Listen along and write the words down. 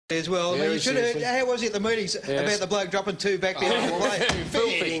As well. I mean, you should have heard, how was he at the meetings about the bloke dropping 2 back behind the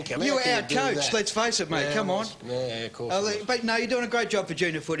play? You were out-coached, let's face it, mate, come on. Yeah, of course. But no, you're doing a great job for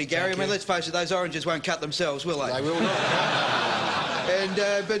junior footy, Gary. I mean, let's face it, those oranges won't cut themselves, will they? They will not.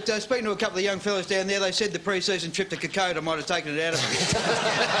 But speaking to a couple of young fellas down there, they said the pre-season trip to Kokoda might have taken it out of them.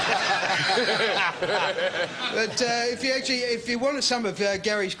 But if you wanted some of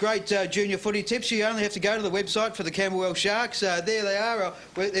Gary's great junior footy tips, you only have to go to the website for the Camberwell Sharks. There they are.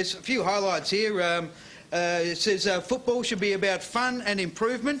 There's a few highlights here. It says football should be about fun and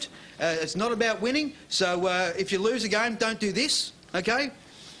improvement. It's not about winning. So if you lose a game, don't do this, OK?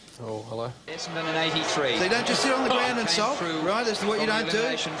 Oh, hello. Essendon in 83. So you don't just sit on the ground and sulk, right? That's what you don't do.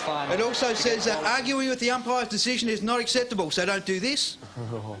 It also says arguing with the umpire's decision is not acceptable, so don't do this.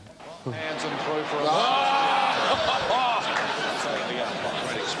 Hands and through for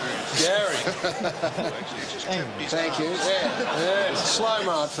Garry. Thank you. Yeah.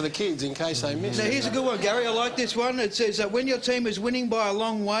 Slow-mo for the kids in case they miss it. Now, here's a good one, Gary. I like this one. It says, when your team is winning by a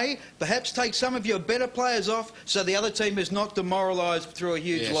long way, perhaps take some of your better players off so the other team is not demoralised through a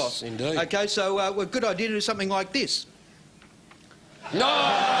huge loss. Indeed. OK, so a good idea to do something like this. No! Take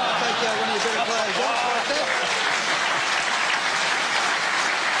one of your better players off like that.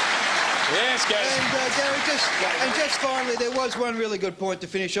 Yes, Gary. And just finally, there was one really good point to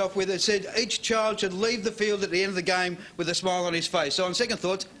finish off with. It said each child should leave the field at the end of the game with a smile on his face. So on second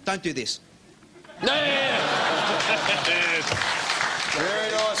thoughts, don't do this. No!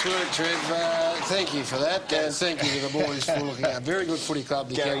 Very nice work, Trev. Thank you for that. And thank you to the boys for looking at a very good footy club,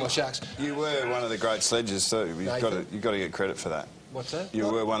 the Camberwell Sharks. You were one of the great sledges too. You've got to get credit for that. What's that? You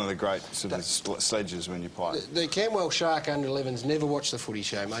were one of the great sort of sledges when you played. The Camberwell Shark under-11s never watch the footy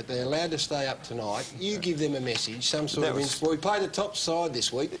show, mate. They're allowed to stay up tonight. You give them a message, some sort of... Well, we played the top side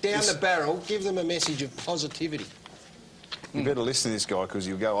this week. Down the barrel, give them a message of positivity. You better listen to this guy because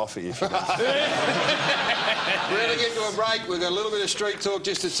you'll go off at you if you don't. We're going to get to a break. We've got a little bit of street talk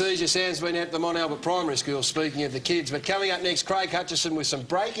just to tease you. Sam's been at the Mont Albert Primary School, speaking of the kids. But coming up next, Craig Hutchison with some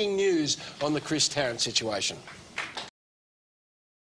breaking news on the Chris Tarrant situation.